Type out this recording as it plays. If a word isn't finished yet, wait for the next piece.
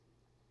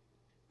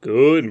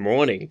Good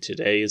morning.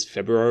 Today is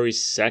February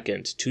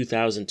 2nd,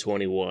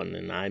 2021,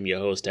 and I'm your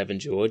host, Evan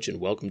George, and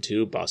welcome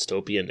to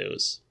Bostopia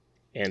News.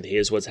 And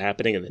here's what's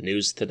happening in the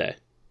news today.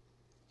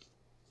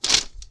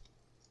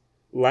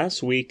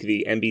 Last week,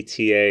 the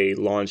MBTA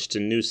launched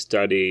a new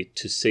study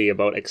to see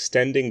about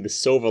extending the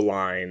Silver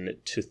Line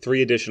to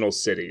 3 additional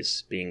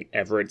cities, being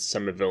Everett,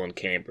 Somerville, and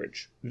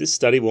Cambridge. This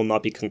study will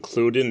not be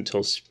concluded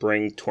until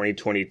spring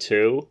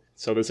 2022,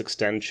 so this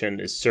extension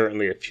is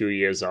certainly a few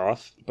years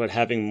off, but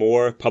having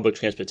more public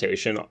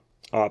transportation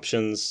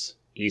options,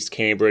 East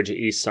Cambridge,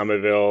 East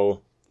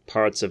Somerville,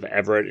 parts of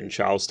Everett and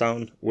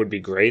Charlestown would be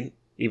great.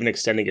 Even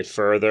extending it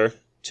further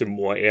to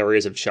more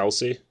areas of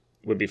Chelsea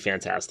would be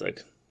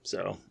fantastic.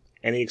 So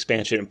any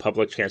expansion in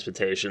public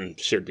transportation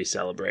should be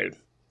celebrated.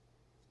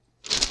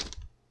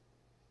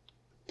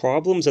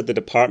 Problems at the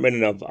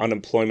Department of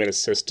Unemployment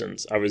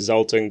Assistance are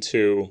resulting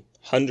to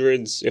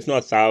hundreds, if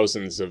not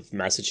thousands, of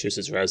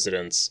Massachusetts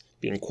residents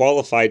being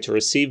qualified to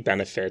receive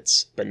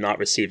benefits but not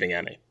receiving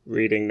any.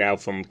 Reading now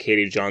from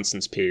Katie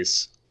Johnson's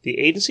piece, the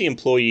agency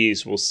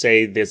employees will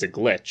say there's a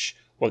glitch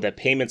or that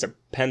payments are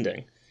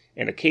pending,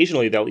 and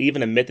occasionally they'll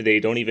even admit that they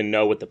don't even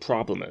know what the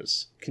problem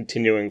is.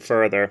 Continuing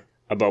further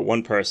about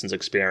one person's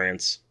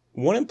experience,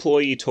 one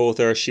employee told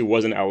her she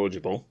wasn't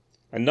eligible,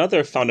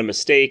 another found a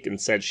mistake and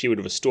said she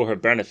would restore her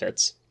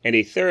benefits, and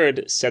a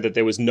third said that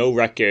there was no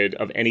record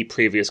of any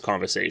previous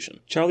conversation.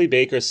 Charlie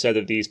Baker said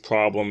that these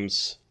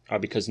problems are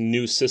because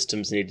new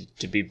systems needed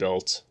to be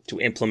built to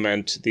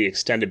implement the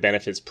extended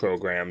benefits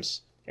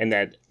programs, and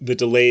that the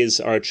delays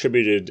are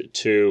attributed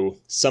to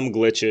some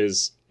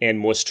glitches and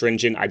more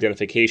stringent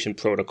identification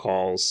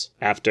protocols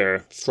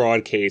after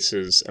fraud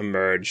cases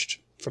emerged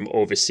from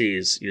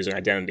overseas using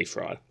identity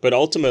fraud. But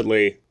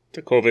ultimately,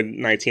 the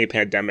COVID-19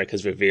 pandemic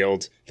has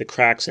revealed the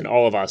cracks in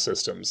all of our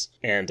systems,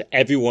 and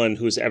everyone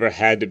who's ever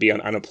had to be on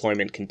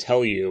unemployment can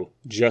tell you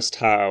just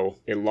how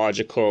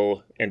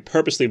illogical and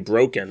purposely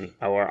broken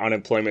our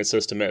unemployment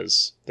system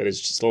is, that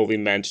is slowly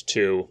meant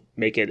to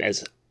make it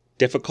as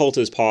difficult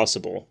as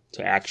possible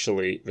to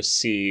actually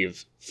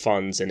receive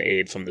funds and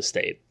aid from the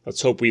state.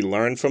 Let's hope we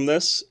learn from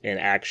this and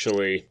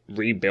actually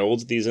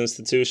rebuild these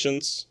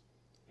institutions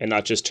and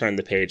not just turn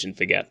the page and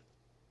forget.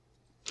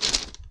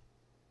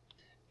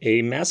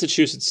 A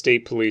Massachusetts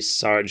State Police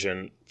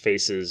sergeant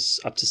faces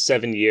up to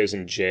 7 years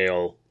in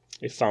jail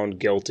if found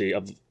guilty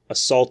of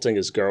assaulting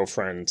his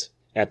girlfriend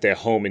at their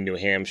home in New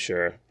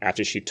Hampshire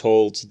after she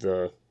told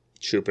the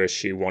trooper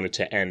she wanted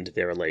to end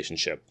their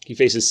relationship. He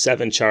faces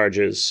 7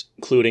 charges,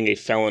 including a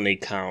felony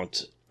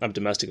count of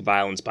domestic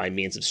violence by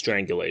means of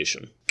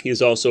strangulation. He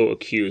is also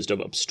accused of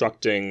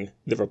obstructing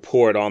the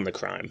report on the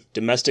crime.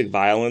 Domestic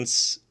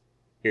violence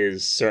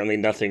is certainly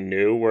nothing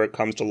new where it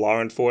comes to law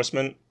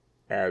enforcement,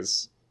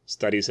 as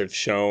studies have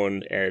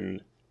shown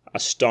an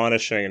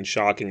astonishing and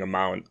shocking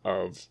amount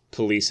of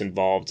police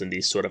involved in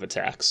these sort of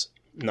attacks.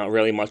 Not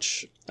really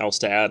much else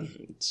to add.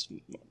 It's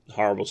a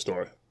horrible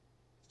story.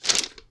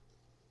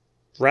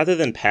 Rather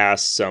than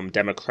pass some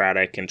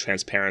democratic and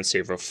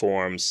transparency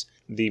reforms,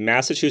 the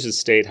Massachusetts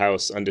State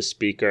House under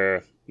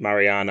Speaker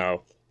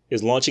Mariano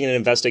is launching an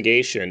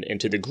investigation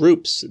into the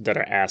groups that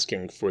are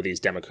asking for these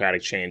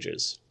democratic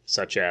changes,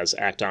 such as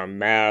Act on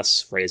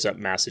Mass, Raise Up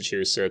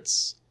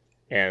Massachusetts,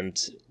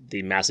 and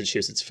the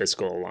Massachusetts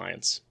Fiscal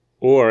Alliance.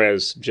 Or,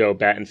 as Joe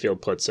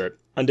Battenfield puts it,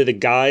 under the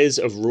guise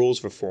of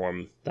rules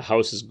reform, the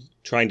House is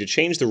trying to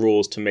change the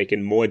rules to make it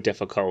more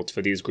difficult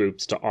for these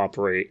groups to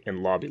operate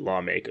and lobby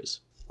lawmakers.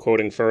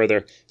 Quoting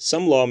further,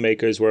 some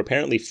lawmakers were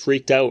apparently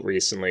freaked out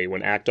recently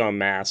when Act on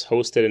Mass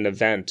hosted an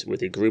event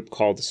with a group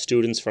called the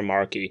Students for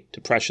Markey to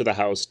pressure the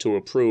House to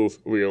approve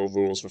real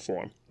rules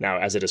reform. Now,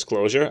 as a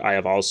disclosure, I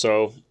have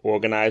also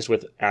organized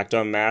with Act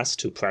on Mass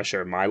to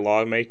pressure my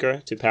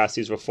lawmaker to pass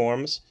these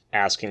reforms,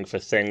 asking for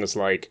things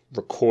like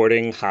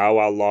recording how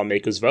our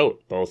lawmakers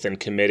vote, both in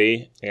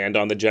committee and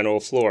on the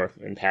general floor,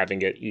 and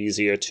having it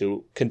easier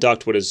to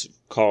conduct what is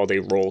called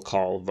a roll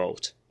call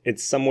vote.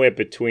 It's somewhere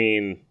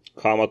between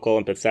comical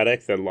and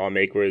pathetic that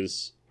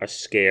lawmakers are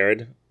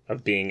scared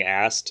of being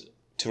asked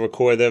to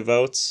record their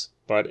votes,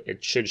 but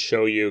it should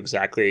show you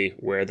exactly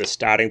where the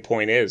starting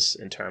point is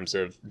in terms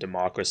of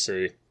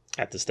democracy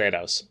at the State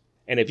House.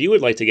 And if you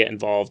would like to get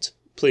involved,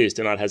 please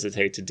do not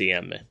hesitate to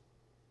DM me.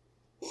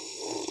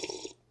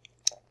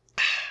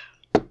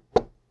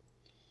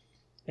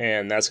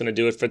 And that's going to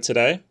do it for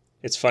today.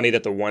 It's funny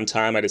that the one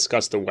time I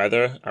discussed the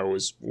weather, I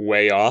was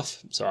way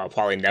off, so I'll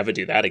probably never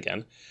do that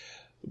again.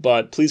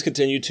 But please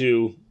continue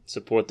to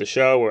support the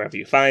show wherever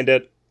you find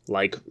it.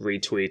 Like,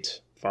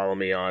 retweet, follow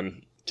me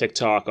on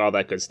TikTok, all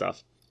that good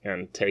stuff.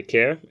 And take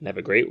care and have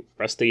a great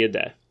rest of your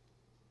day.